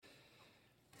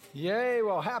Yay,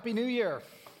 well, Happy New Year.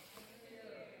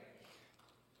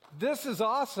 This is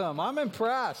awesome. I'm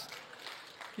impressed.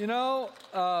 You know,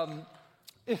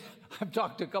 I've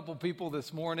talked to a couple people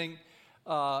this morning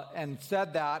and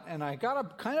said that, and I got a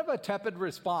kind of a tepid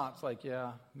response, like,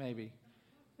 yeah, maybe.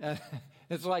 And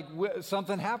it's like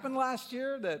something happened last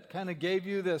year that kind of gave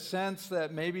you the sense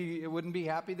that maybe it wouldn't be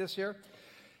happy this year.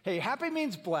 Hey, happy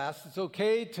means blessed. It's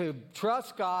okay to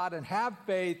trust God and have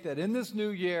faith that in this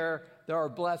new year, there are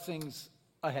blessings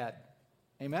ahead.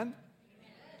 Amen?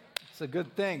 It's a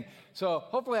good thing. So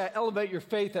hopefully I elevate your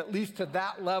faith at least to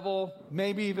that level,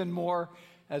 maybe even more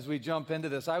as we jump into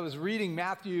this. I was reading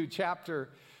Matthew chapter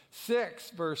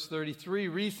 6, verse 33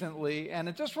 recently, and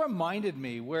it just reminded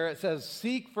me where it says,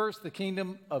 seek first the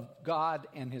kingdom of God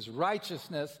and his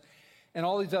righteousness, and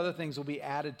all these other things will be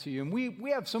added to you. And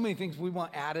we have so many things we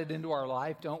want added into our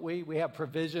life, don't we? We have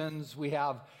provisions, we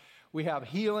have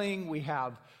healing, we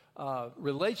have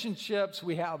relationships,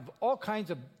 we have all kinds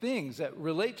of things that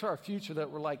relate to our future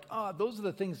that we're like, those are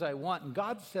the things I want. And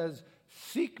God says,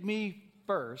 seek me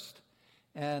first,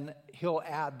 and he'll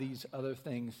add these other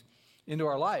things into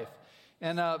our life.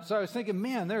 And so I was thinking,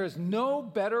 man, there is no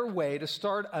better way to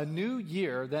start a new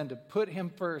year than to put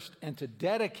him first and to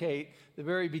dedicate the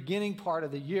very beginning part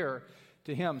of the year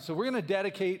to him. So we're going to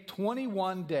dedicate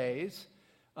 21 days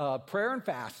prayer and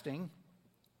fasting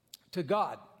to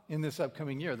God in this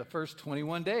upcoming year, the first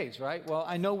 21 days, right? Well,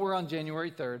 I know we're on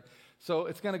January 3rd, so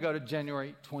it's going to go to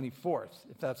January 24th,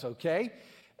 if that's okay.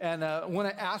 And I want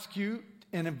to ask you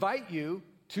and invite you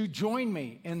to join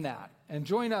me in that and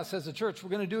join us as a church. We're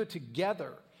going to do it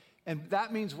together. And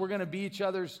that means we're going to be each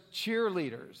other's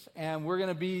cheerleaders, and we're going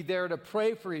to be there to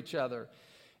pray for each other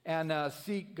and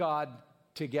seek God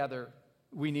together.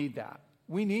 We need that.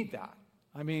 We need that.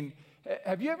 I mean,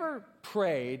 have you ever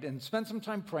prayed and spent some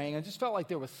time praying and just felt like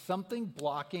there was something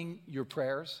blocking your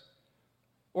prayers?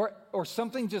 Or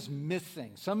something just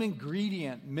missing, some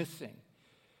ingredient missing?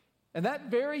 And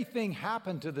that very thing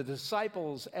happened to the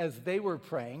disciples as they were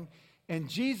praying, and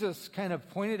Jesus kind of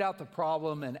pointed out the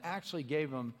problem and actually gave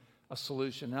them a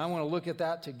solution. And I want to look at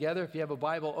that together. If you have a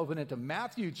Bible, open it to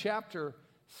Matthew chapter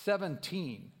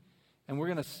 17, and we're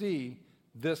going to see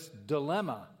this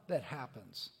dilemma that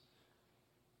happens.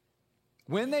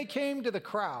 When they came to the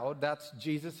crowd, that's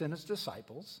Jesus and his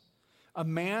disciples, a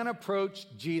man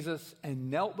approached Jesus and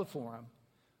knelt before him.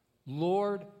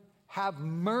 Lord, have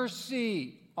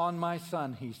mercy on my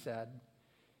son, he said.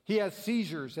 He has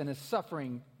seizures and is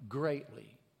suffering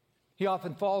greatly. He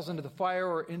often falls into the fire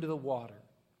or into the water.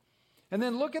 And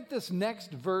then look at this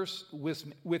next verse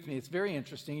with me. It's very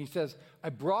interesting. He says, I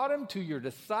brought him to your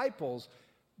disciples,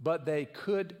 but they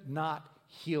could not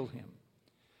heal him.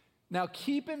 Now,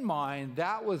 keep in mind,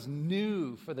 that was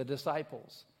new for the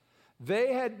disciples.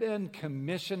 They had been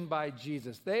commissioned by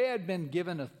Jesus. They had been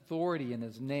given authority in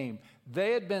his name.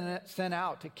 They had been sent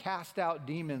out to cast out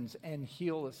demons and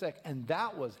heal the sick, and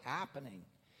that was happening.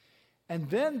 And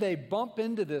then they bump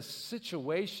into this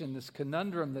situation, this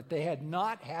conundrum that they had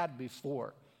not had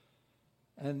before,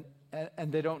 and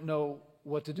they don't know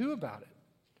what to do about it.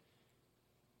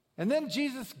 And then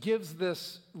Jesus gives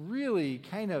this really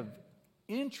kind of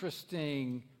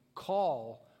interesting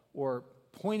call or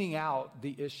pointing out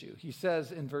the issue. He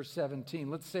says in verse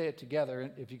 17, let's say it together.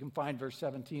 If you can find verse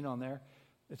 17 on there,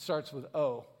 it starts with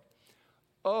O.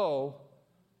 O,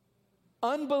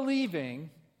 unbelieving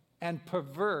and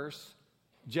perverse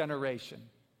generation.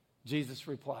 Jesus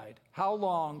replied, how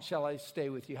long shall I stay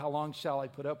with you? How long shall I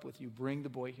put up with you? Bring the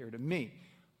boy here to me.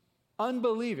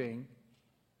 Unbelieving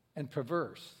and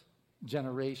perverse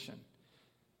generation.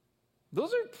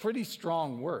 Those are pretty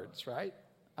strong words, right?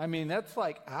 I mean, that's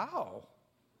like, ow,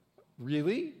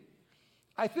 really?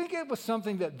 I think it was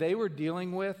something that they were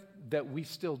dealing with that we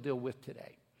still deal with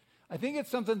today. I think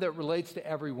it's something that relates to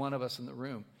every one of us in the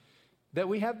room, that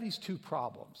we have these two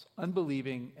problems,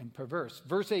 unbelieving and perverse.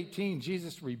 Verse 18,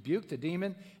 Jesus rebuked the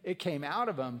demon. It came out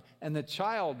of him, and the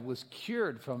child was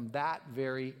cured from that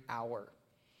very hour.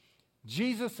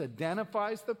 Jesus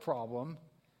identifies the problem,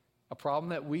 a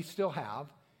problem that we still have,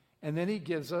 and then he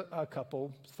gives a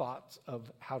couple thoughts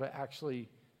of how to actually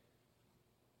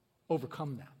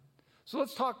overcome that. So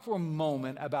let's talk for a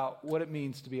moment about what it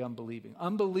means to be unbelieving.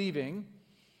 Unbelieving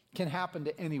can happen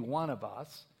to any one of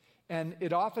us, and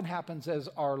it often happens as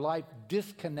our life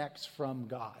disconnects from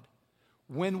God.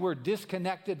 When we're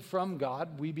disconnected from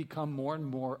God, we become more and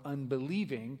more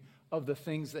unbelieving of the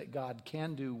things that God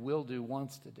can do, will do,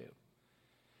 wants to do.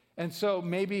 And so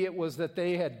maybe it was that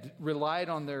they had relied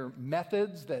on their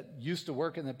methods that used to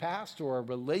work in the past, or a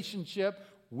relationship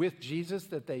with Jesus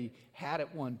that they had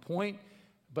at one point.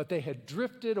 but they had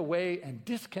drifted away and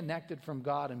disconnected from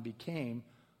God and became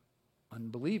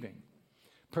unbelieving.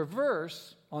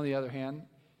 Perverse, on the other hand,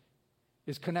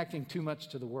 is connecting too much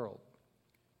to the world.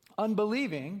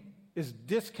 Unbelieving is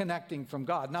disconnecting from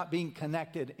God, not being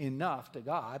connected enough to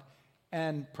God.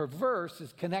 And perverse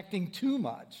is connecting too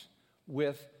much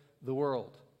with the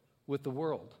world. With the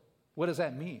world. What does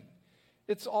that mean?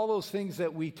 It's all those things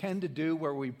that we tend to do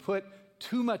where we put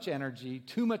too much energy,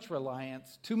 too much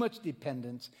reliance, too much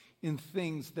dependence in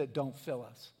things that don't fill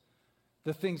us.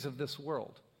 The things of this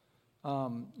world.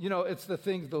 It's the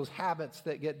things, those habits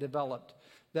that get developed,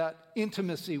 that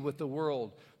intimacy with the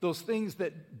world, those things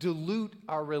that dilute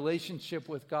our relationship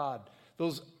with God,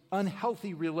 those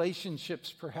unhealthy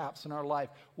relationships perhaps in our life,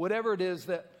 whatever it is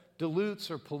that dilutes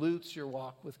or pollutes your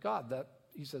walk with God, that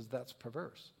he says that's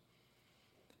perverse.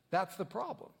 That's the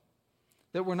problem,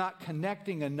 that we're not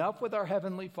connecting enough with our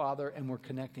Heavenly Father and we're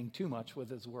connecting too much with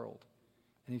his world.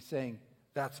 And he's saying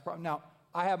that's the problem. Now,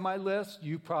 I have my list,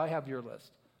 you probably have your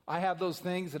list. I have those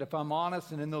things that if I'm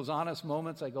honest, and in those honest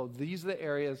moments, I go, these are the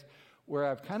areas where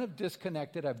I've kind of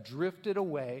disconnected, I've drifted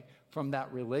away from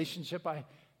that relationship I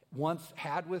once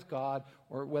had with God,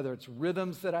 or whether it's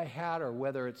rhythms that I had, or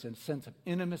whether it's a sense of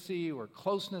intimacy or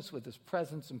closeness with his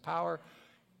presence and power.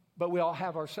 But we all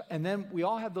have and then we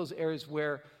all have those areas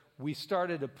where we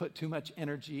started to put too much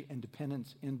energy and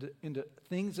dependence into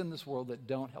things in this world that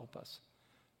don't help us,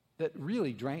 that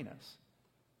really drain us,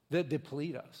 that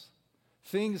deplete us.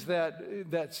 Things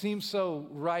that seem so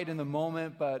right in the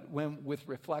moment, but when with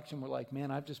reflection, we're like,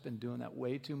 man, I've just been doing that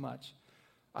way too much.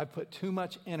 I put too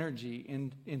much energy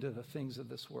into the things of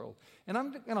this world. And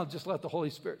I'm going to just let the Holy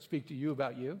Spirit speak to you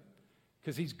about you,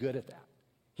 because he's good at that.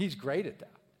 He's great at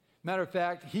that. Matter of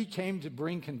fact, he came to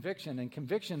bring conviction, and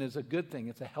conviction is a good thing.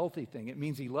 It's a healthy thing. It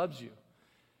means he loves you.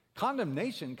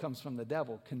 Condemnation comes from the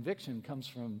devil. Conviction comes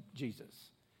from Jesus.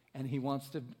 And he wants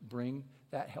to bring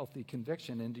that healthy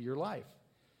conviction into your life.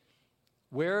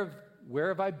 Where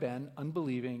have I been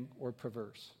unbelieving or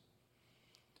perverse?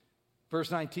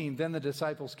 Verse 19, then the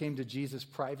disciples came to Jesus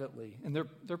privately. And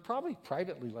they're probably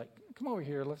privately like, come over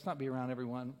here, let's not be around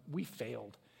everyone. We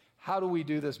failed. How do we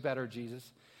do this better, Jesus?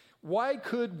 Why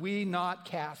could we not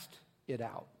cast it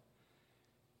out?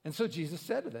 And so Jesus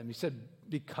said to them, he said,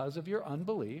 because of your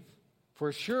unbelief, for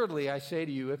assuredly I say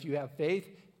to you, if you have faith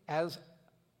as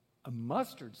a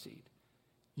mustard seed,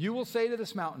 you will say to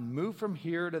this mountain, move from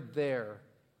here to there,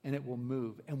 and it will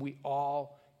move. And we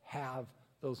all have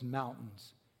those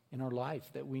mountains in our life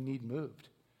that we need moved.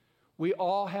 We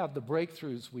all have the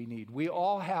breakthroughs we need. We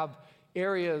all have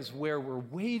areas where we're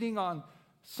waiting on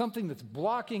something that's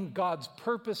blocking God's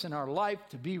purpose in our life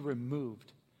to be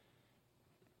removed.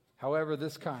 However,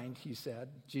 this kind, he said,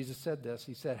 Jesus said this,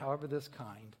 he said, however, this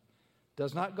kind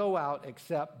does not go out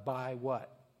except by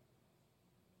what?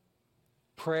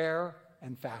 Prayer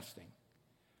and fasting.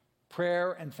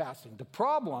 Prayer and fasting. The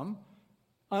problem,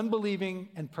 unbelieving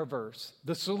and perverse.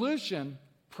 The solution,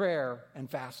 prayer and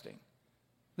fasting.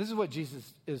 This is what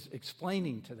Jesus is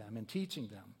explaining to them and teaching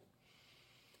them.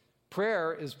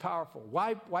 Prayer is powerful.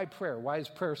 Why prayer? Why is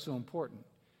prayer so important?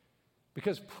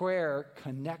 Because prayer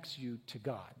connects you to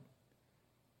God.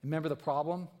 Remember the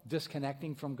problem?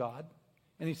 Disconnecting from God.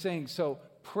 And he's saying, so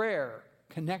prayer,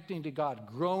 connecting to God,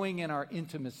 growing in our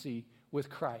intimacy with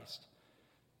Christ.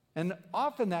 And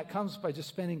often that comes by just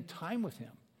spending time with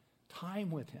him.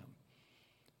 Time with him.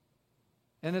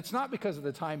 And it's not because of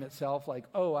the time itself, like,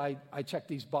 oh, I checked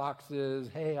these boxes.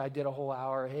 Hey, I did a whole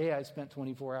hour. Hey, I spent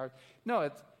 24 hours. No,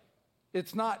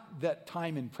 it's not that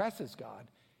time impresses God.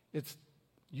 It's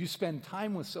you spend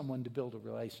time with someone to build a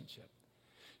relationship.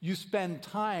 You spend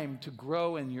time to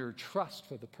grow in your trust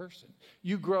for the person.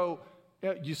 You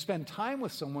spend time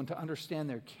with someone to understand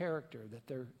their character,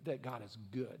 that God is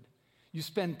good. You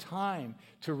spend time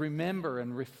to remember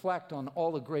and reflect on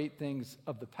all the great things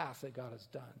of the past that God has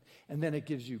done. And then it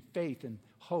gives you faith and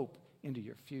hope into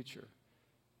your future.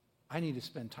 I need to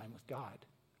spend time with God.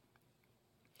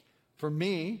 For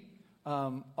me,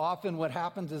 often what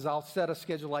happens is I'll set a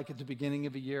schedule like at the beginning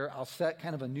of a year. I'll set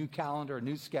kind of a new calendar, a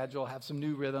new schedule, have some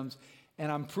new rhythms.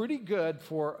 And I'm pretty good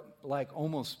for like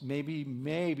almost maybe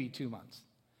 2 months.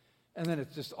 And then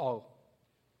it just all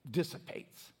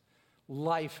dissipates.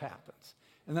 Life happens.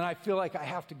 And then I feel like I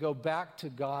have to go back to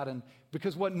God. And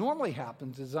because what normally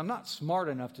happens is I'm not smart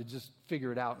enough to just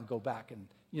figure it out and go back and,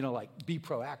 be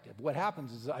proactive. What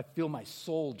happens is I feel my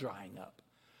soul drying up.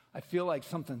 I feel like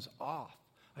something's off.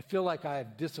 I feel like I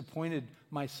have disappointed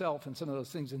myself in some of those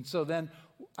things. And so then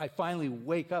I finally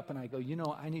wake up and I go,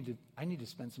 I need to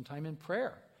spend some time in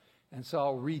prayer. And so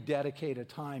I'll rededicate a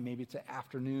time, maybe it's an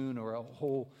afternoon or a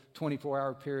whole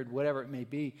 24-hour period, whatever it may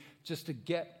be, just to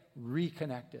get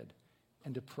reconnected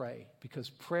and to pray, because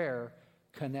prayer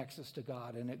connects us to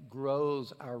God and it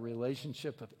grows our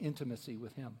relationship of intimacy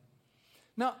with him.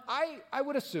 Now, I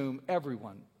would assume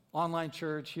everyone, online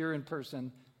church, here in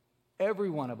person, every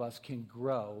one of us can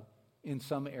grow in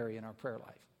some area in our prayer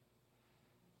life.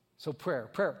 So prayer,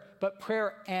 but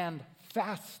prayer and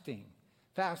fasting.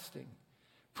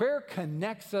 Prayer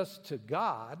connects us to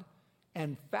God,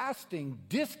 and fasting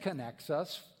disconnects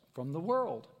us from the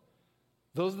world.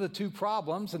 Those are the two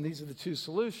problems, and these are the two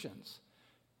solutions.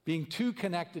 Being too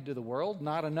connected to the world,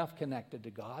 not enough connected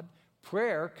to God.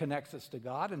 Prayer connects us to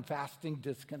God, and fasting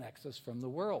disconnects us from the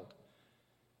world.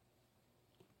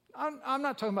 I'm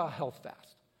not talking about health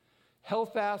fast.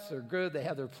 Health fasts are good, they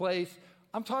have their place.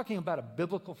 I'm talking about a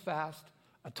biblical fast,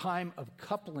 a time of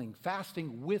coupling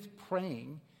fasting with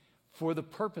praying for the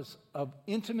purpose of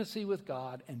intimacy with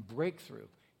God and breakthrough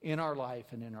in our life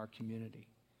and in our community.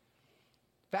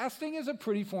 Fasting is a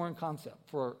pretty foreign concept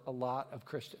for a lot of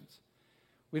Christians.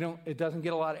 It doesn't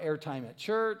get a lot of airtime at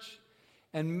church,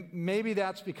 and maybe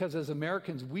that's because as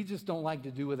Americans, we just don't like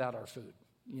to do without our food.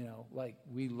 Like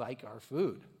we like our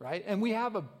food, right? And we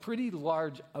have a pretty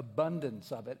large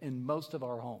abundance of it in most of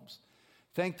our homes.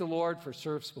 Thank the Lord for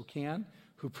Serve Spokane,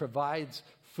 who provides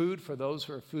food for those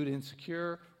who are food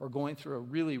insecure or going through a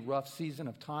really rough season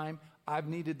of time. I've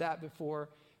needed that before,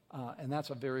 and that's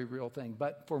a very real thing.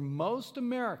 But for most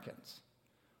Americans,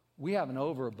 we have an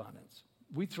overabundance.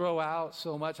 We throw out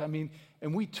so much, and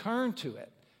we turn to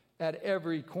it at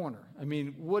every corner.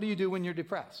 What do you do when you're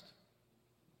depressed?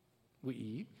 We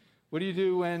eat. What do you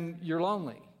do when you're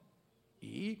lonely?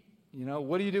 Eat.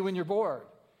 What do you do when you're bored?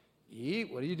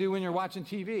 Eat. What do you do when you're watching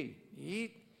TV?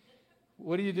 Eat.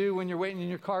 What do you do when you're waiting in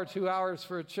your car 2 hours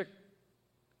for a chick?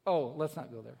 Oh, let's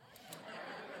not go there.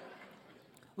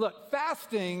 Look,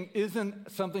 fasting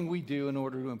isn't something we do in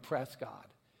order to impress God,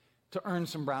 to earn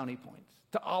some brownie points,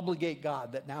 to obligate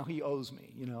God that now he owes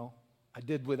me, I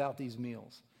did without these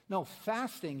meals. No,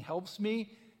 fasting helps me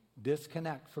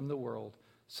disconnect from the world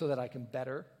so that I can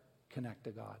better connect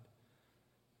to God.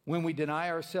 When we deny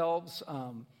ourselves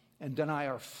and deny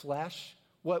our flesh,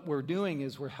 what we're doing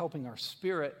is we're helping our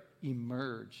spirit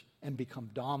emerge and become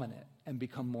dominant and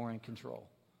become more in control.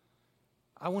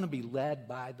 I want to be led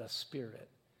by the Spirit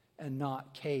and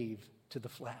not cave to the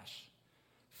flesh.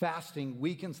 Fasting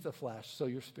weakens the flesh so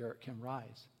your spirit can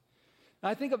rise. And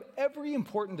I think of every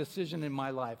important decision in my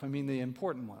life, the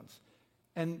important ones,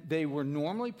 and they were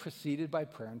normally preceded by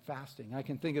prayer and fasting. I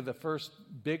can think of the first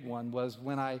big one was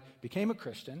when I became a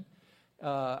Christian.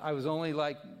 I was only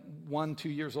like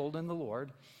 1-2 years old in the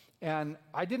Lord, and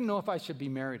I didn't know if I should be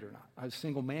married or not. I was a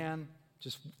single man,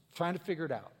 just trying to figure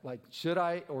it out. Like, should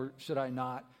I or should I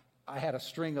not? I had a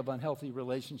string of unhealthy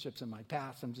relationships in my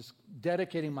past. I'm just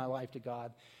dedicating my life to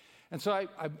God. And so I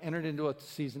entered into a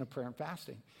season of prayer and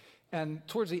fasting. And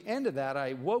towards the end of that,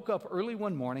 I woke up early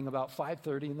one morning, about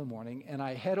 5:30 in the morning, and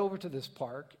I head over to this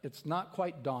park. It's not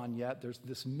quite dawn yet. There's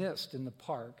this mist in the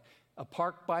park, a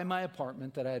park by my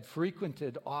apartment that I had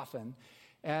frequented often.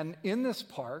 And in this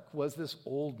park was this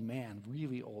old man,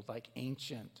 really old, like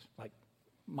ancient, like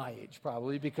my age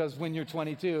probably, because when you're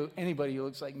 22, anybody who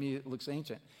looks like me looks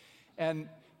ancient.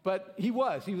 But he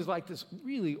was like this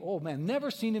really old man.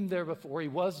 Never seen him there before. He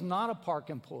was not a park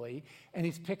employee, and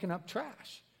he's picking up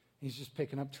trash. He's just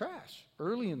picking up trash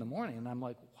early in the morning. And I'm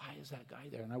like, why is that guy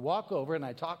there? And I walk over and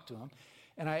I talk to him,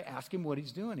 and I ask him what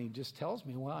he's doing. He just tells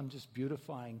me, well, I'm just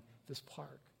beautifying this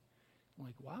park. I'm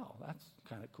like, wow, that's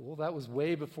kind of cool. That was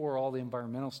way before all the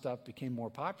environmental stuff became more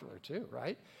popular too,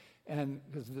 right? And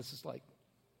because this is like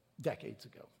decades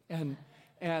ago.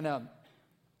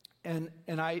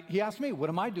 He asked me, what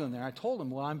am I doing there? I told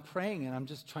him, well, I'm praying and I'm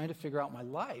just trying to figure out my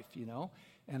life,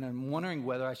 and I'm wondering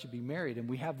whether I should be married. And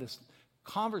we have this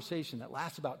conversation that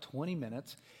lasts about 20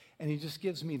 minutes, and he just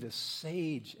gives me this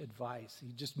sage advice.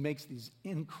 He just makes these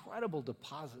incredible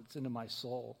deposits into my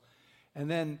soul. And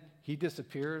then he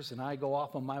disappears, and I go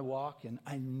off on my walk, and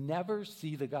I never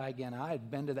see the guy again. I had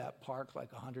been to that park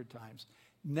like 100 times,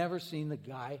 never seen the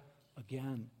guy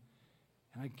again.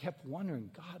 And I kept wondering,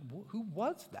 God, who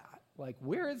was that? Like,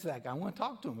 where is that guy? I want to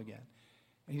talk to him again.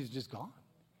 And he's just gone.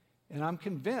 And I'm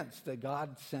convinced that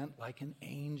God sent like an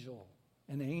angel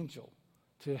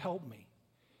to help me.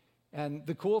 And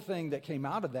the cool thing that came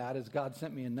out of that is God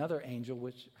sent me another angel,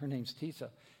 which her name's Tisa,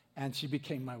 and she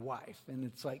became my wife. And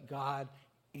it's like God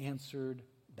answered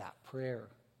that prayer.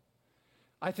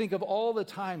 I think of all the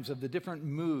times of the different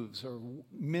moves or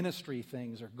ministry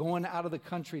things or going out of the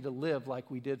country to live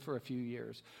like we did for a few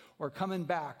years or coming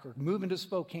back or moving to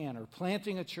Spokane or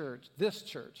planting a church, this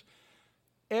church.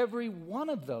 Every one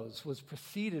of those was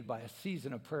preceded by a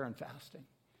season of prayer and fasting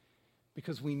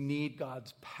because we need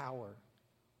God's power.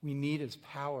 We need his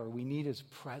power. We need his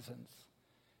presence.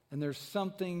 And there's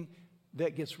something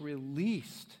that gets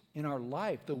released in our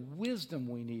life, the wisdom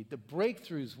we need, the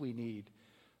breakthroughs we need,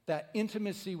 that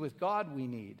intimacy with God we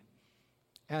need.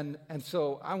 And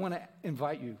so I want to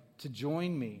invite you to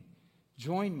join me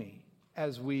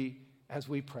as we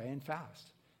pray and fast.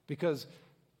 Because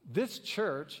this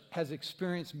church has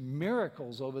experienced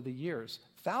miracles over the years.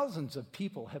 Thousands of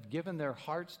people have given their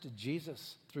hearts to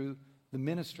Jesus through the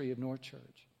ministry of North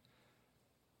Church.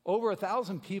 Over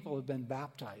 1,000 people have been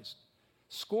baptized.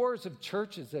 Scores of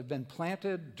churches have been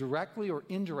planted directly or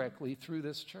indirectly through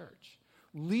this church.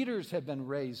 Leaders have been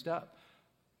raised up.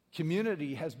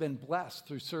 Community has been blessed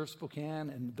through Serve Spokane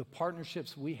and the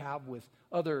partnerships we have with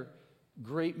other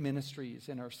great ministries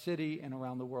in our city and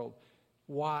around the world.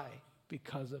 Why?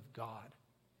 Because of God,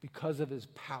 because of his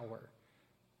power.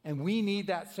 And we need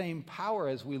that same power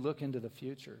as we look into the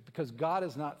future because God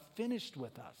is not finished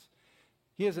with us.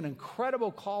 He has an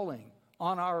incredible calling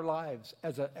on our lives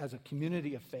as a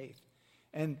community of faith.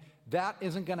 And that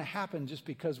isn't going to happen just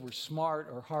because we're smart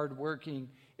or hardworking.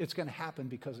 It's going to happen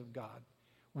because of God.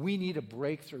 We need a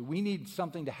breakthrough. We need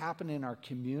something to happen in our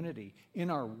community, in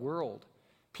our world.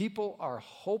 People are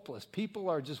hopeless. People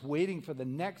are just waiting for the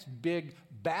next big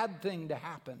bad thing to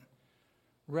happen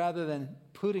rather than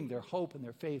putting their hope and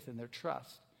their faith and their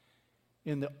trust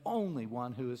in the only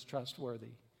one who is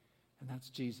trustworthy, and that's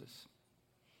Jesus.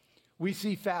 We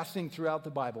see fasting throughout the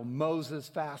Bible. Moses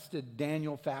fasted,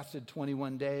 Daniel fasted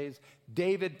 21 days,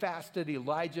 David fasted,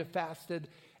 Elijah fasted,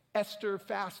 Esther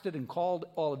fasted and called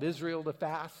all of Israel to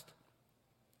fast.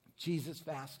 Jesus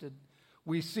fasted.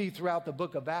 We see throughout the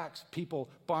book of Acts, people,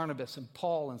 Barnabas and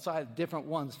Paul and Silas, different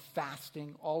ones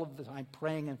fasting all of the time,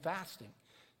 praying and fasting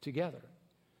together.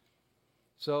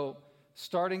 So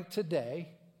starting today,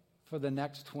 for the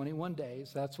next 21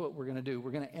 days, that's what we're going to do. We're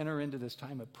going to enter into this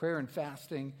time of prayer and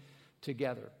fasting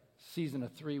together, season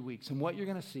of 3 weeks. And what you're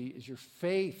going to see is your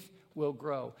faith will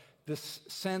grow. This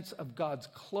sense of God's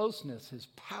closeness, his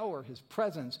power, his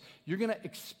presence, you're going to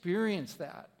experience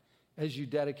that as you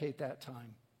dedicate that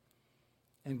time.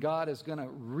 And God is going to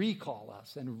recall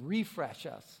us and refresh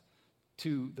us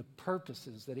to the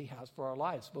purposes that he has for our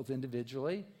lives, both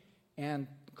individually and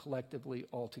collectively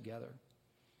altogether.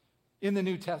 In the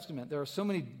New Testament, there are so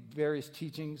many various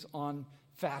teachings on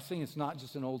fasting. It's not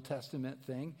just an Old Testament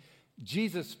thing.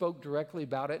 Jesus spoke directly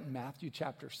about it in Matthew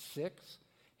chapter 6.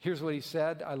 Here's what he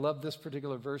said. I love this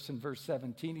particular verse in verse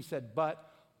 17. He said, "But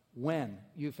when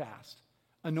you fast,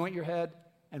 anoint your head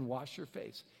and wash your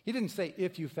face." He didn't say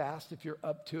if you fast, if you're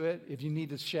up to it, if you need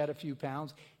to shed a few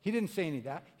pounds. He didn't say any of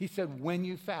that. He said when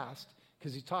you fast,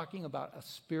 because he's talking about a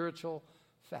spiritual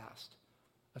fast,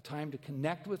 a time to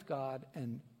connect with God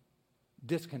and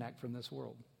disconnect from this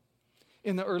world.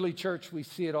 In the early church, we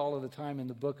see it all of the time in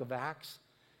the book of Acts.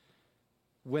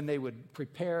 When they would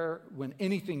prepare, when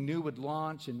anything new would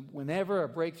launch, and whenever a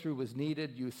breakthrough was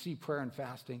needed, you see prayer and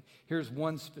fasting. Here's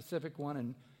one specific one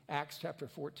in Acts chapter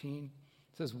 14.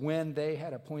 It says, when they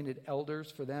had appointed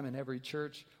elders for them in every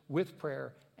church with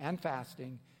prayer and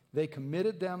fasting, they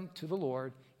committed them to the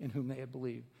Lord in whom they had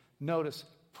believed. Notice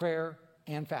prayer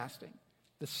and fasting,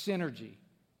 the synergy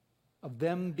of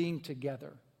them being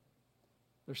together.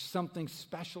 There's something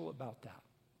special about that.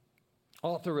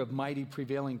 Author of Mighty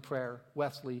Prevailing Prayer,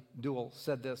 Wesley Duell,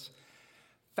 said this: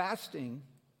 fasting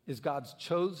is God's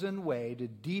chosen way to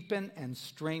deepen and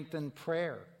strengthen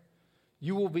prayer.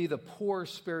 You will be the poor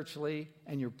spiritually,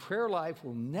 and your prayer life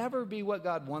will never be what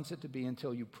God wants it to be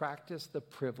until you practice the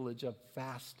privilege of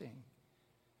fasting.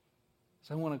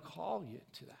 So I want to call you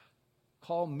to that.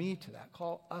 Call me to that.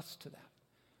 Call us to that.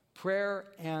 Prayer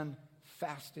and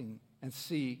fasting, and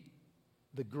see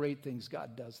the great things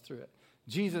God does through it.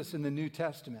 Jesus in the New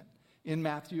Testament, in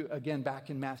Matthew, again,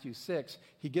 back in Matthew 6,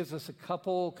 he gives us a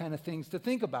couple kind of things to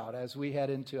think about as we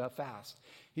head into a fast.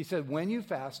 He said, when you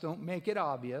fast, don't make it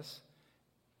obvious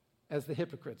as the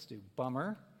hypocrites do.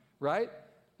 Bummer, right?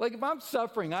 Like if I'm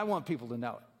suffering, I want people to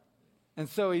know it. And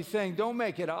so he's saying, don't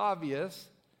make it obvious,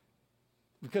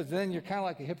 because then you're kind of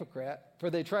like a hypocrite, for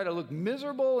they try to look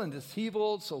miserable and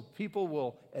deceitful so people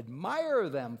will admire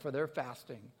them for their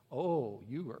fasting. Oh,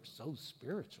 you are so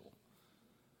spiritual.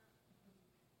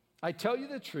 I tell you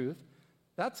the truth,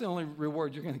 that's the only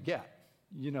reward you're going to get.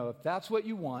 You know, if that's what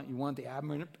you want the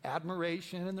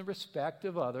admiration and the respect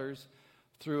of others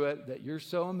through it that you're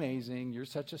so amazing, you're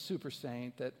such a super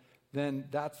saint, that then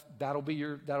that'll be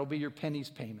your pennies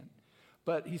payment.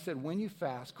 But he said, when you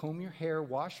fast, comb your hair,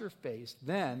 wash your face,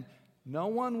 then no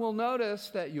one will notice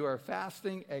that you are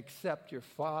fasting except your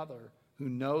Father who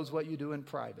knows what you do in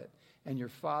private, and your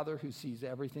Father who sees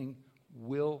everything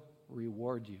will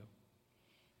reward you.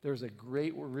 There's a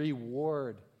great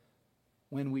reward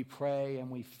when we pray and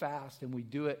we fast and we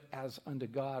do it as unto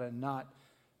God and not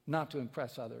to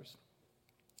impress others.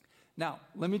 Now,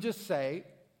 let me just say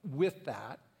with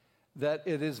that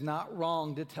it is not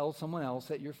wrong to tell someone else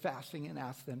that you're fasting and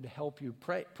ask them to help you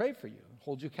pray for you,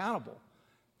 hold you accountable.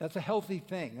 That's a healthy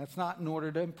thing. That's not in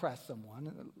order to impress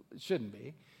someone. It shouldn't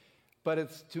be. But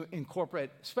it's to incorporate,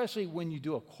 especially when you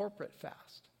do a corporate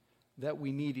fast, that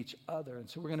we need each other. And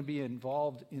so we're going to be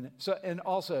involved in it. So, and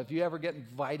also, if you ever get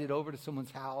invited over to someone's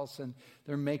house and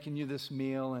they're making you this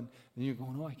meal and you're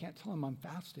going, oh, I can't tell them I'm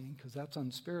fasting because that's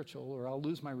unspiritual or I'll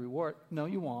lose my reward. No,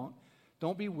 you won't.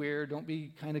 Don't be weird. Don't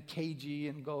be kind of cagey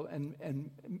and go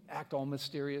and act all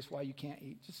mysterious why you can't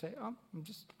eat. Just say, oh, I'm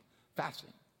just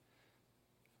fasting.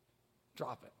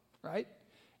 Drop it, right?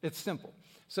 It's simple.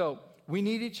 So we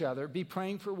need each other. Be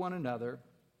praying for one another,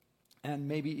 and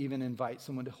maybe even invite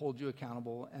someone to hold you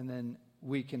accountable, and then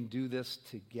we can do this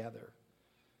together.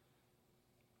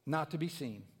 Not to be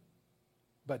seen,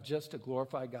 but just to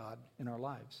glorify God in our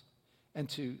lives and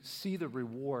to see the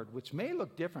reward, which may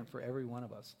look different for every one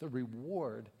of us, the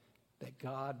reward that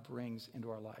God brings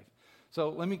into our life. So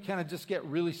let me kind of just get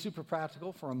really super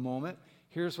practical for a moment.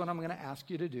 Here's what I'm going to ask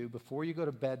you to do before you go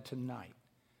to bed tonight.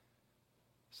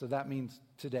 So that means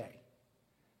today.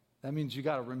 That means you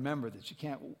got to remember that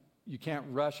you can't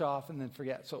rush off and then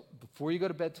forget. So before you go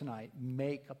to bed tonight,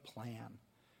 make a plan,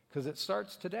 because it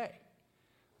starts today.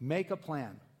 Make a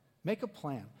plan. Make a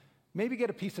plan. Maybe get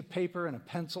a piece of paper and a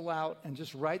pencil out and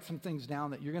just write some things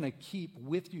down that you're going to keep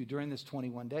with you during this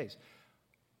 21 days.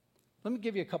 Let me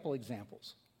give you a couple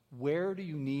examples. Where do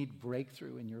you need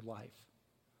breakthrough in your life?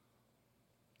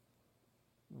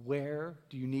 Where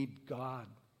do you need God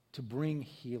to bring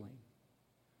healing?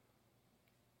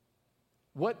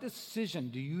 What decision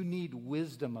do you need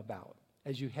wisdom about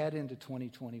as you head into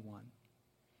 2021?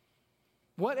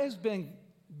 What has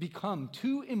become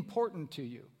too important to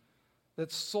you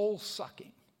that's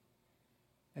soul-sucking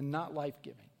and not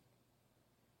life-giving?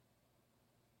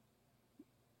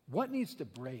 What needs to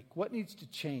break? What needs to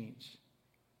change?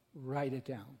 Write it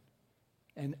down.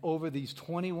 And over these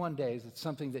 21 days, it's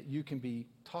something that you can be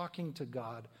talking to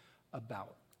God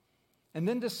about. And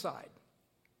then decide,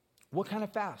 what kind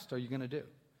of fast are you going to do?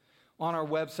 On our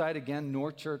website, again,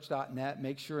 northchurch.net,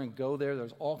 make sure and go there.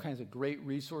 There's all kinds of great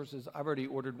resources. I've already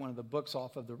ordered one of the books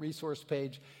off of the resource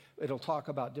page. It'll talk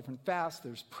about different fasts.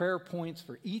 There's prayer points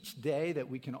for each day that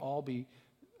we can all be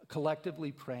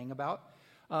collectively praying about.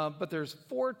 But there's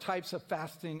 4 types of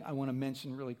fasting I want to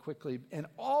mention really quickly. And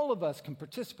all of us can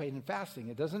participate in fasting.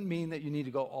 It doesn't mean that you need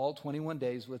to go all 21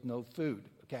 days with no food,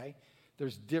 okay?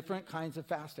 There's different kinds of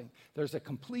fasting. There's a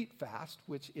complete fast,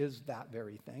 which is that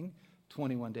very thing,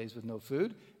 21 days with no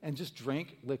food, and just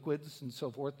drink liquids and so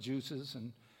forth, juices,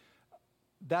 and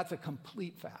that's a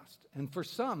complete fast. And for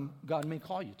some, God may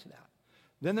call you to that.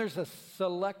 Then there's a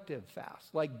selective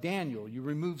fast. Like Daniel, you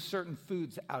remove certain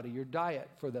foods out of your diet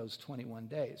for those 21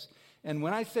 days. And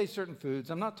when I say certain foods,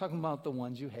 I'm not talking about the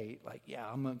ones you hate, like, yeah,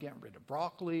 I'm getting rid of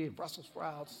broccoli, Brussels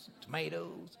sprouts,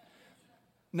 tomatoes.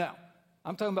 No,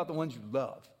 I'm talking about the ones you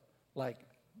love, like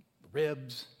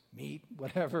ribs, meat,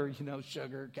 whatever,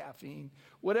 sugar, caffeine,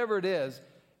 whatever it is.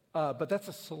 But that's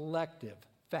a selective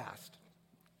fast.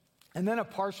 And then a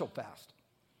partial fast,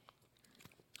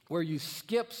 where you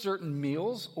skip certain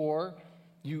meals or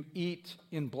you eat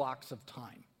in blocks of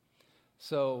time.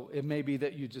 So it may be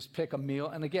that you just pick a meal,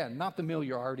 and again, not the meal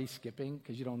you're already skipping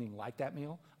because you don't even like that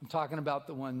meal. I'm talking about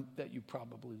the one that you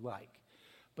probably like.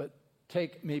 But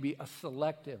take maybe a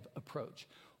selective approach,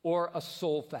 or a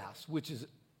soul fast, which is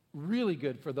really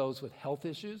good for those with health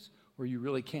issues where you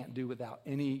really can't do without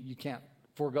you can't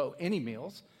forego any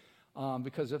meals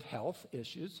because of health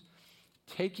issues.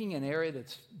 Taking an area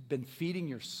that's been feeding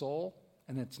your soul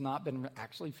and it's not been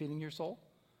actually feeding your soul.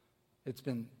 It's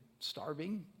been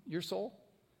starving your soul,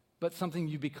 but something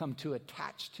you become too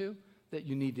attached to that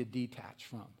you need to detach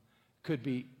from. Could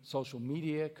be social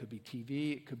media, could be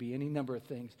TV, it could be any number of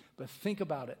things, but think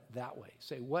about it that way.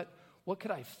 Say, what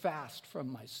could I fast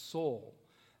from my soul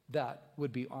that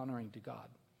would be honoring to God?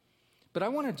 But I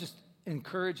want to just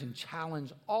encourage and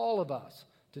challenge all of us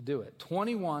to do it.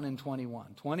 21 and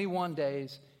 21. 21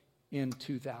 days in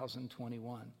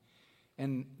 2021.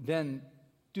 And then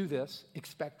do this,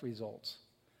 expect results.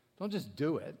 Don't just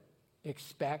do it.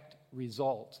 expect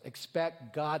results.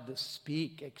 Expect God to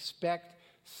speak. Expect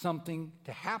something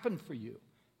to happen for you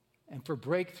and for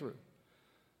breakthrough.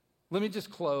 Let me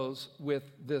just close with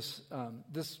this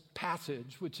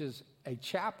passage, which is a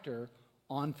chapter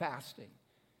on fasting,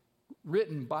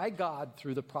 written by God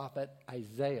through the prophet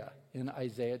Isaiah in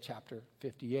Isaiah chapter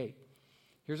 58.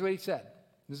 Here's what he said.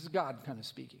 This is God kind of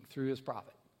speaking through his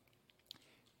prophet.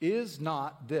 Is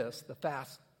not this the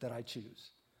fast that I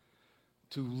choose?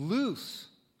 To loose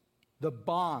the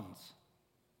bonds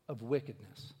of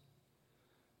wickedness,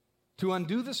 to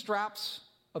undo the straps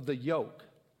of the yoke,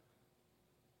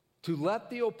 to let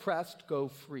the oppressed go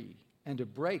free, and to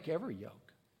break every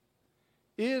yoke?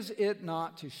 Is it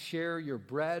not to share your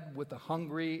bread with the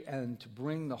hungry and to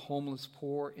bring the homeless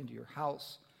poor into your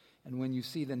house, and when you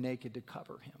see the naked to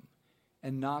cover him,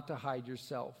 and not to hide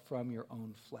yourself from your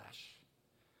own flesh?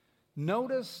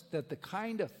 Notice that the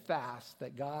kind of fast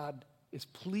that God is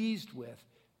pleased with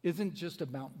isn't just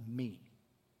about me.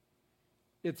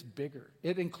 It's bigger.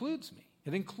 It includes me.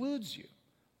 It includes you,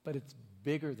 but it's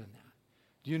bigger than that.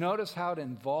 Do you notice how it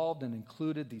involved and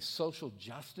included these social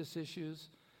justice issues?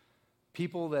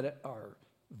 People that are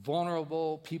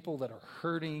vulnerable, people that are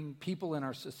hurting, people in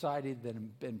our society that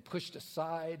have been pushed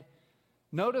aside.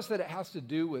 Notice that it has to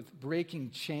do with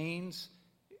breaking chains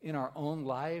in our own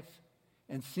life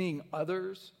and seeing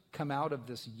others come out of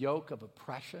this yoke of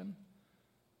oppression.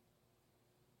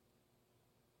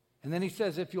 And then he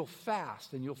says, if you'll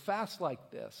fast, and you'll fast like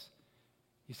this,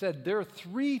 he said, there are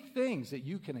 3 things that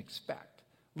you can expect.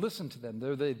 Listen to them.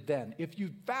 They're the then. If you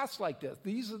fast like this,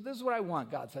 this is what I want,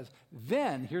 God says.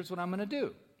 Then, here's what I'm going to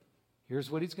do.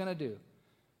 Here's what he's going to do.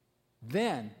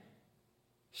 Then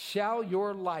shall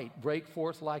your light break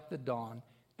forth like the dawn,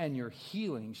 and your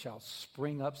healing shall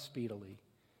spring up speedily.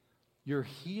 Your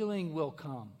healing will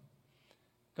come.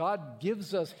 God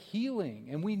gives us healing,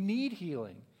 and we need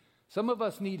healing. Some of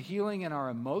us need healing in our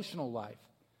emotional life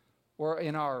or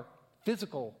in our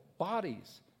physical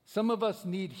bodies. Some of us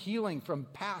need healing from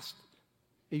past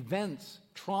events,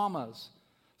 traumas.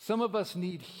 Some of us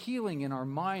need healing in our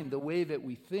mind, the way that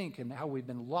we think and how we've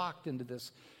been locked into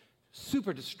this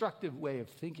super destructive way of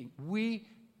thinking. We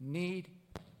need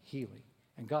healing.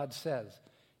 And God says,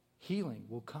 healing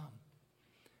will come.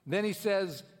 Then he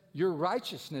says, your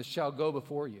righteousness shall go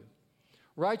before you.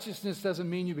 Righteousness doesn't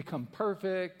mean you become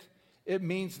perfect. It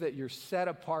means that you're set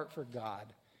apart for God.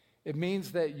 It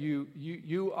means that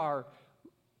you are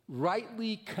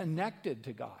rightly connected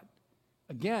to God.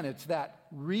 Again, it's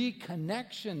that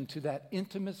reconnection to that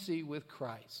intimacy with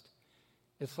Christ.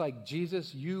 It's like,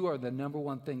 Jesus, you are the number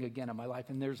one thing again in my life.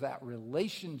 And there's that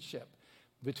relationship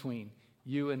between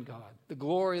you and God. The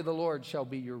glory of the Lord shall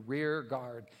be your rear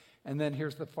guard. And then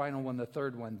here's the final one, the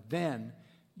third one. Then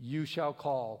you shall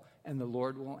call, and the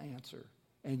Lord will answer.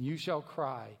 And you shall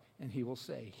cry, and he will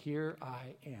say, here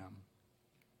I am.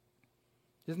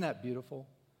 Isn't that beautiful?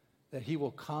 That he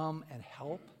will come and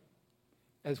help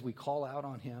as we call out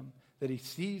on him. That he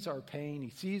sees our pain, he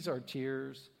sees our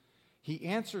tears. He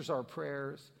answers our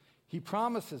prayers. He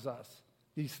promises us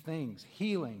these things: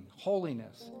 healing,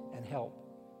 holiness, and help.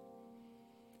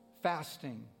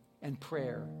 Fasting and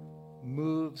prayer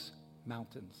moves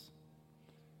mountains.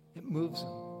 It moves them.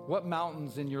 What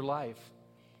mountains in your life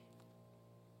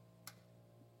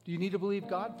do you need to believe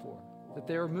God for, that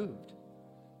they are moved?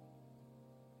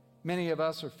 Many of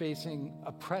us are facing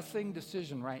a pressing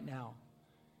decision right now,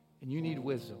 and you need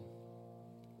wisdom.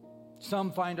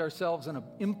 Some find ourselves in an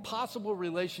impossible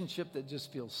relationship that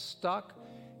just feels stuck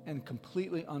and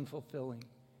completely unfulfilling.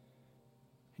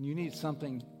 And you need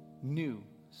something new,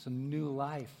 some new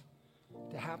life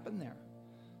to happen there.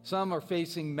 Some are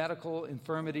facing medical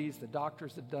infirmities. The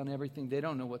doctors have done everything. They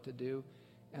don't know what to do.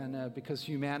 And because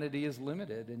humanity is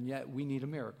limited, and yet we need a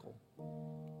miracle.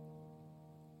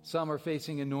 Some are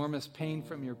facing enormous pain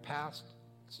from your past.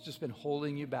 It's just been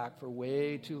holding you back for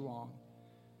way too long.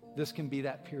 This can be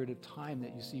that period of time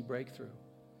that you see breakthrough.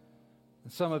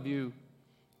 And some of you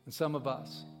and some of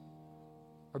us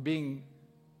are being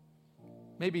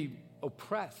maybe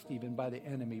oppressed even by the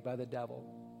enemy, by the devil.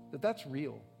 That's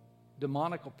real.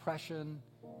 Demonic oppression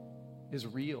is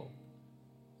real.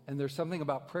 And there's something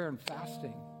about prayer and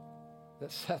fasting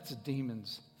that sets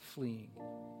demons fleeing.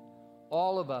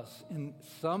 All of us, in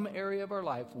some area of our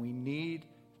life, we need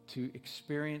to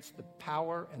experience the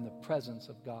power and the presence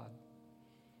of God.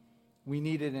 We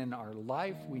need it in our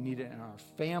life. We need it in our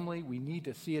family. We need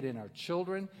to see it in our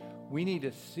children. We need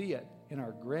to see it in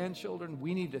our grandchildren.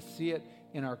 We need to see it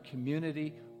in our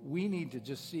community. We need to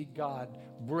just see God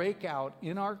break out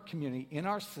in our community, in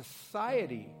our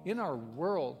society, in our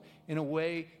world in a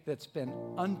way that's been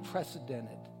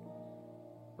unprecedented.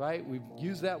 right? We've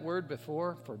used that word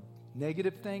before for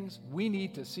negative things. We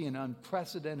need to see an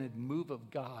unprecedented move of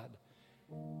God.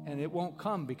 And it won't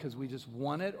come because we just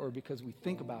want it or because we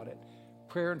think about it.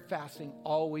 Prayer and fasting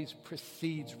always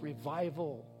precedes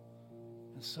revival.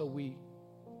 And so we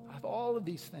have all of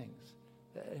these things.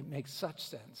 It makes such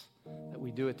sense that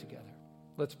we do it together.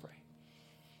 Let's pray.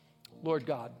 Lord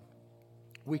God,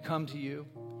 we come to you.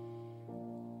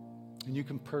 And you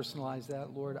can personalize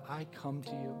that, Lord. I come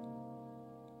to you.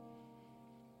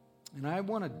 And I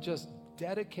want to just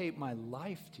dedicate my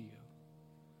life to you.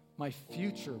 My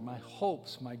future, my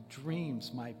hopes, my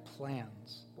dreams, my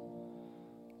plans.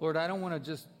 Lord, I don't want to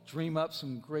just dream up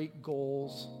some great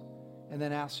goals and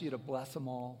then ask you to bless them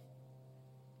all.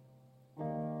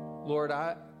 Lord,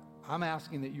 I'm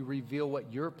asking that you reveal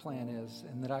what your plan is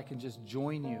and that I can just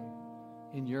join you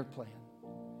in your plan.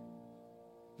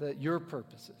 That your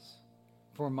purposes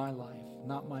for my life,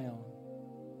 not my own.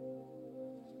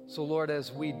 So Lord,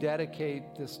 as we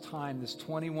dedicate this time, this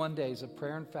 21 days of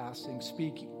prayer and fasting,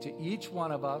 speak to each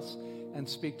one of us and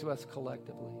speak to us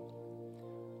collectively.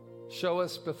 Show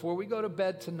us before we go to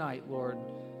bed tonight, Lord,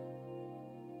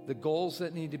 the goals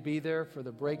that need to be there for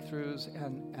the breakthroughs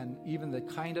and even the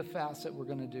kind of fast that we're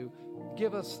going to do.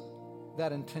 Give us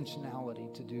that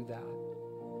intentionality to do that.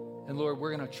 And Lord,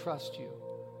 we're going to trust you.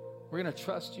 We're going to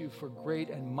trust you for great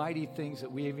and mighty things that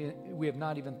we have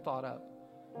not even thought of.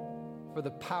 For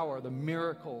the power, the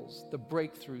miracles, the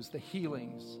breakthroughs, the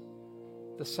healings,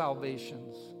 the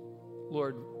salvations.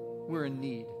 Lord, we're in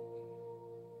need.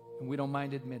 And we don't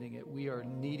mind admitting it. We are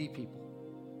needy people.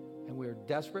 And we are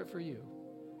desperate for you.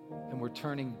 And we're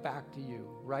turning back to you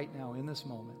right now in this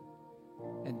moment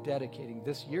and dedicating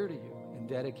this year to you and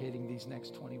dedicating these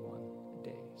next 21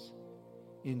 days.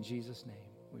 In Jesus' name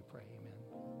we pray. Amen.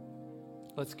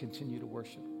 Let's continue to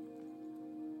worship.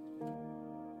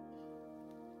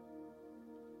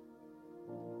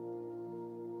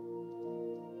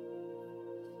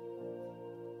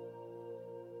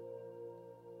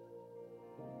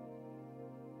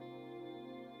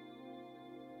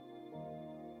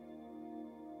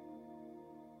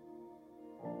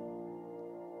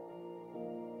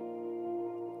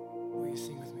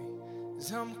 Sing with me.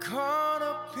 'Cause I'm caught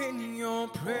up in your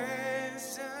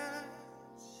presence,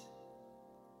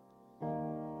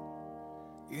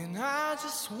 and I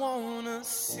just wanna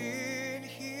sit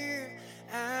here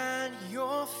at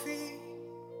your feet,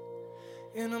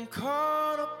 and I'm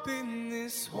caught up in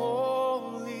this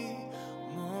holy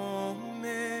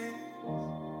moment.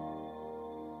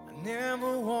 I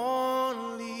never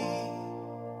wanna leave.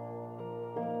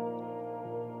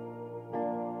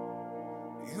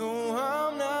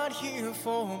 Here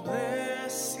for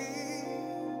blessing,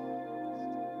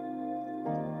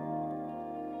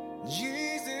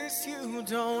 Jesus, you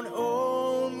don't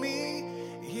owe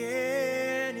me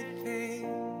anything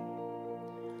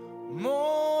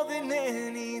more than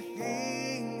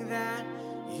anything that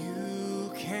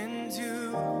you can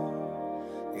do.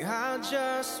 I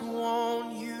just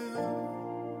want you.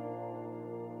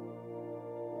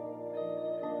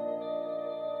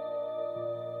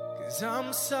 'Cause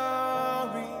I'm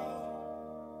sorry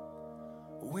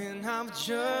when I've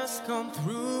just gone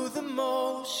through the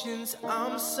motions.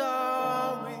 I'm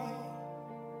sorry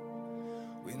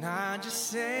when I just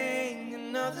sang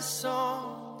another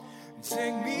song.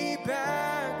 Take me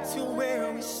back to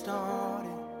where we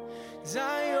started, 'cause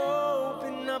I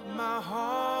open up my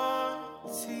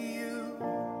heart to you.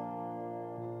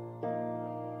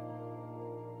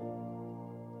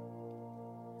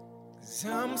 'Cause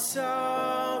I'm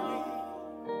sorry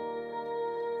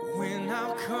when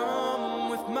I've come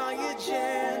with my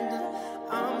agenda.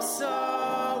 I'm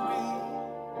sorry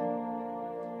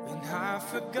when I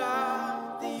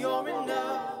forgot that you're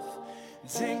enough.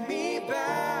 Take me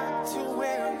back to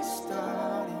where we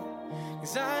started,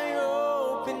 'cause I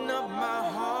open up my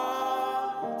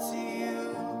heart to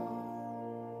you.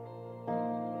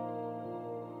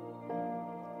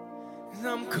 And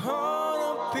I'm caught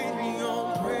up in your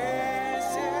presence,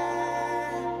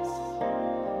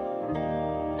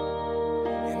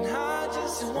 and I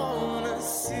just wanna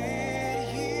sit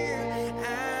here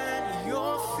at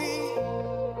your feet,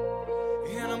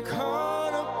 and I'm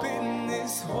caught up in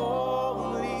this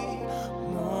holy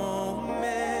moment.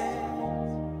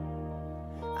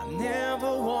 I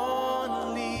never wanna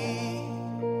leave.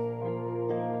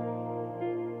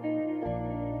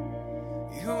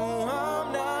 You, I'm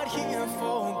not here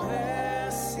for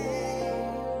blessings,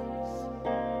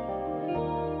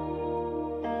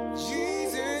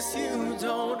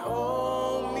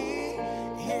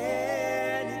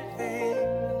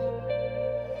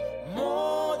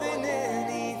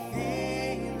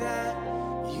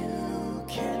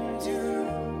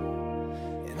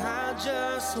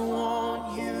 just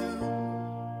want you.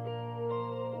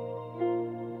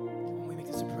 Can we make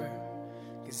this a prayer?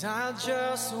 'Cause I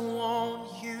just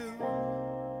want you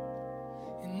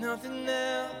and nothing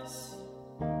else,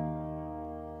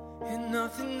 and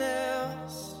nothing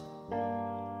else,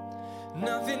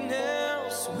 nothing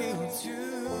else will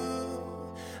do.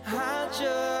 I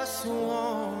just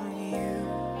want you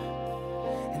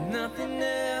and nothing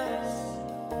else,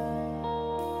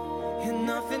 and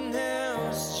nothing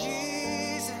else,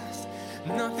 Jesus,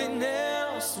 nothing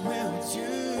else will do.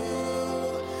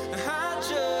 I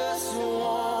just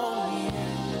want you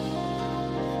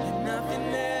and nothing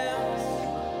else,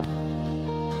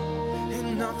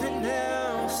 and nothing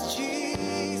else,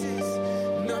 Jesus,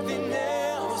 nothing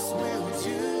else will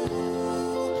do.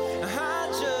 I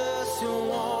just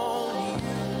want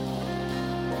you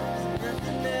and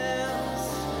nothing else,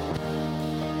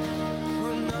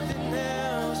 well, nothing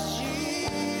else,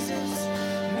 Jesus,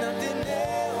 nothing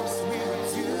else will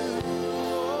do.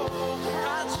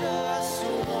 I just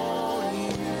want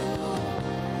you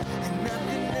and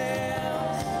nothing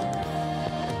else,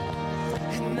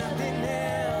 and nothing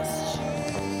else,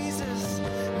 Jesus,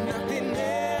 nothing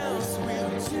else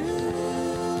will do.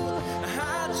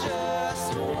 I just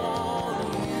want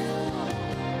you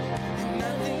and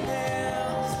nothing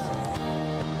else,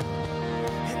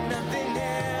 and nothing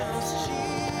else,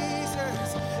 Jesus,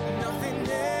 nothing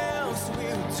else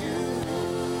will do.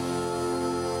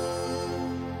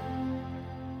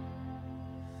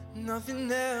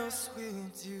 Nothing else will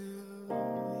do.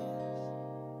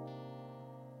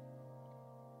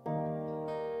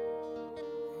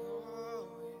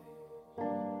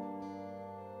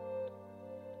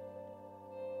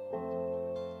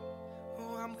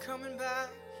 Oh, I'm coming back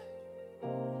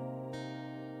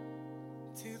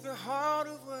to the heart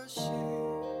of worship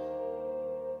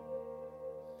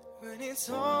when it's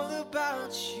all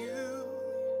about you.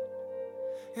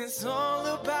 It's all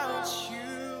about you,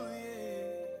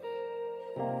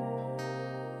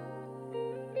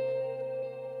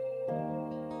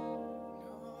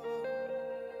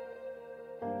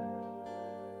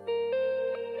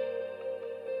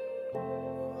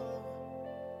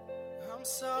 I'm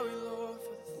sorry, Lord,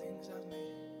 for the things I've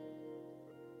made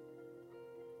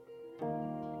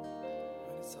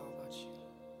when it's all about you.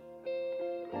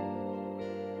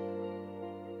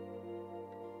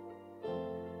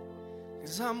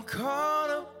 'Cause I'm caught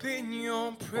up in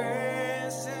your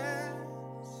presence,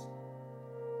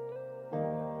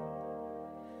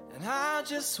 and I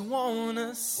just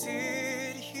wanna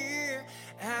sit here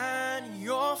at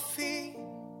your feet.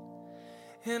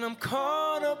 And I'm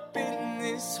caught up in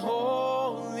this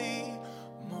holy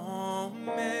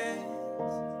moment.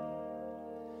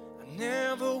 I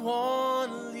never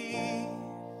want to leave.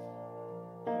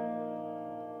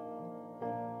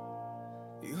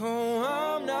 Oh,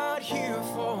 I'm not here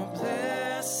for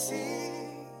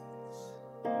blessings.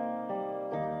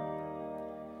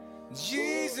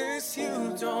 Jesus,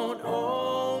 you don't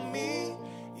owe me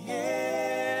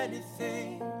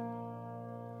anything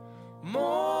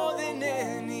more than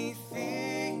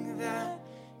anything that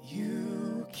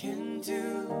you can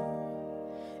do.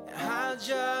 I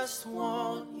just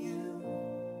want you.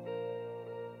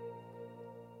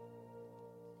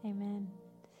 Amen.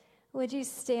 Would you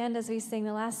stand as we sing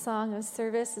the last song of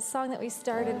service, the song that we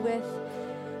started with?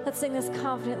 Let's sing this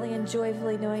confidently and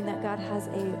joyfully, knowing that God has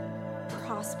a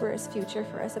prosperous future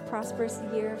for us, a prosperous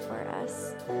year for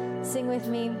us. Sing with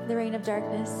me, The Reign of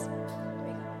Darkness.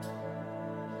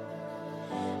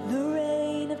 The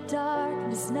reign of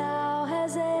darkness now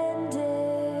has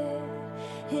ended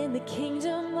in the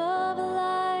kingdom of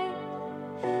light,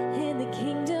 in the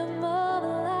kingdom of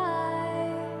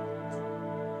light.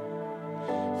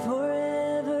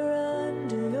 Forever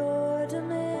under your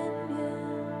dominion,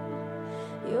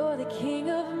 you're the king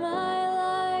of my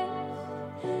life,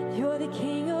 you're the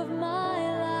king of my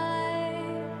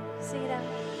life. Sing it out.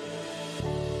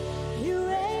 You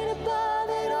reign above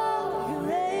it all, you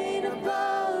reign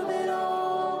above it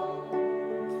all,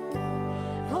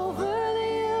 over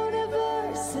the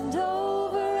universe and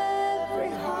over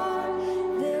every heart.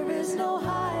 There is no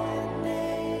higher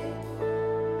name.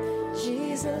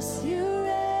 Jesus, you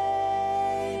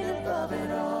reign above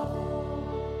it all.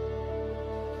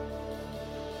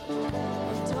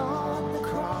 And on the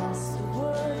cross, the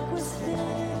work was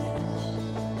finished.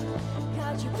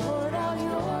 God, you poured out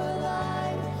your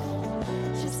life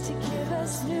just to give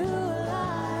us new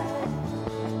life.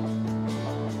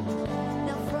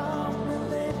 Now from the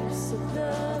lips of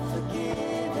the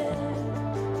forgiven,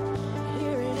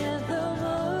 hear an anthem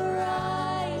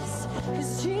arise,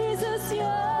 'cause Jesus,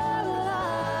 you're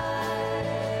alive.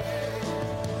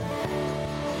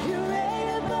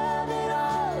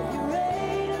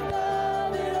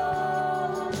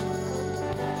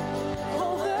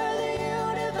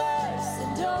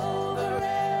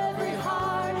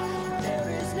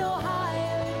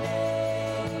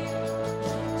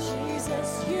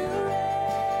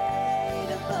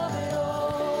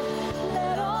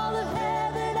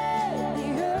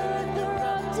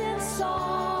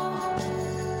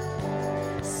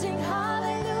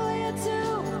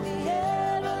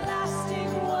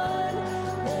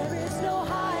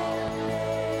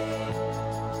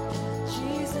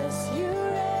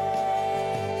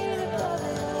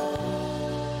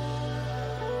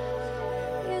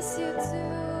 Yes, you do.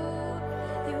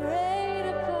 You reign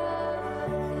above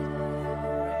it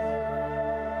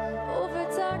all. Over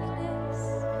darkness,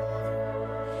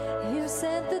 you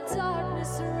sent the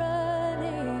darkness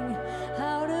running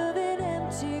out of an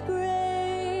empty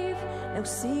grave. Now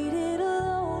seated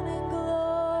alone in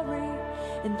glory,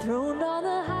 enthroned on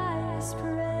the highest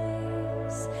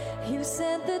praise. You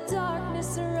sent the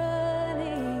darkness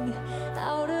running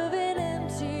out of an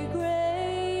empty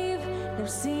grave. Now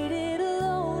seated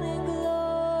alone in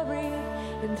glory,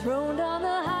 enthroned on the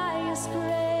highest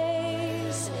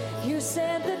praise. You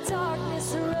sent the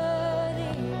darkness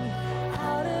running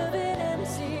out of an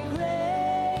empty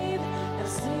grave. Now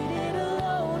seated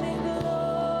alone in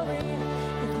glory,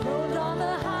 enthroned on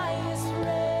the highest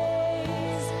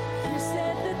praise. You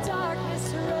sent the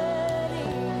darkness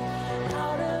running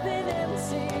out of an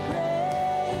empty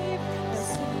grave. Now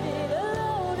seated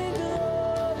alone in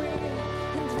glory,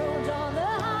 enthroned on the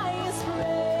highest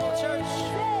praise. Church.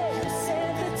 You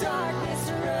sent the darkness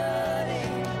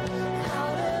running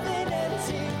out of an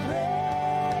empty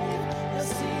grave. Now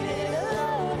seated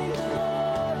alone in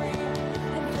glory,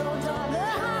 enthroned on the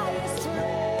highest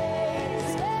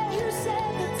praise. You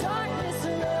sent the darkness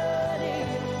running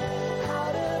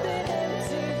out of an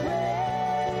empty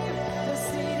grave. Now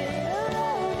seated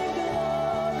alone in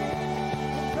glory,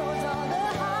 enthroned on the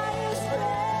highest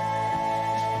praise.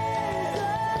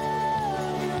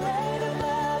 You reign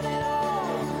above it all,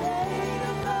 reign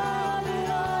above it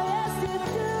all. Yes, you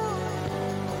do.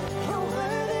 Over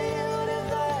the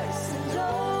universe and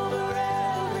over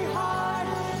every heart,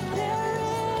 there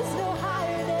is no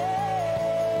higher name.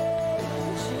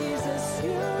 Jesus,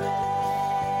 you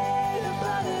reign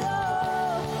above it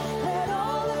all. Let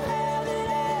all of heaven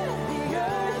and the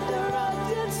earth erupt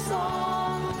in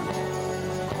song.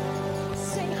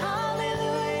 Sing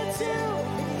hallelujah to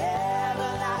the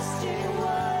everlasting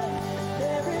one.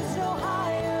 There is no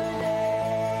higher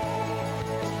name.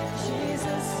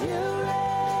 Jesus, you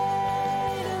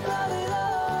reign above it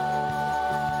all.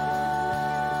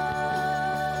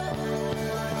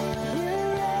 You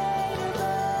reign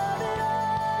above it all.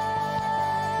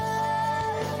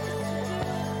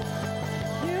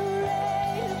 You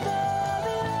reign above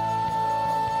it all.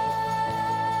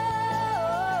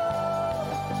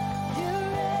 You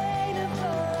reign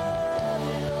above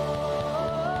it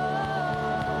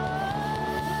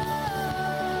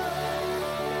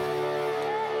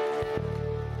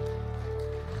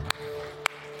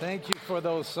Thank you for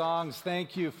those songs.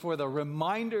 Thank you for the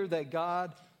reminder that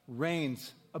God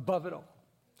reigns above it all.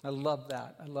 I love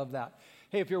that. I love that.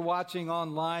 Hey, if you're watching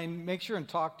online, make sure and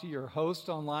talk to your host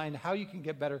online how you can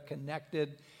get better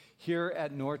connected here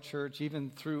at North Church,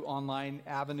 even through online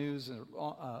avenues and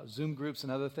Zoom groups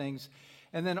and other things.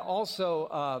 And then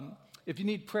also, if you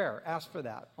need prayer, ask for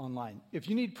that online. If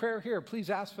you need prayer here, please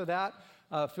ask for that.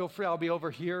 Feel free. I'll be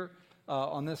over here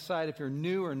on this side. If you're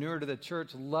new or newer to the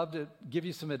church, love to give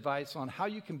you some advice on how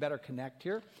you can better connect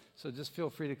here. So just feel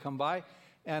free to come by.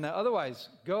 And otherwise,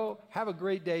 go have a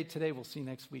great day today. We'll see you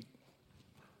next week.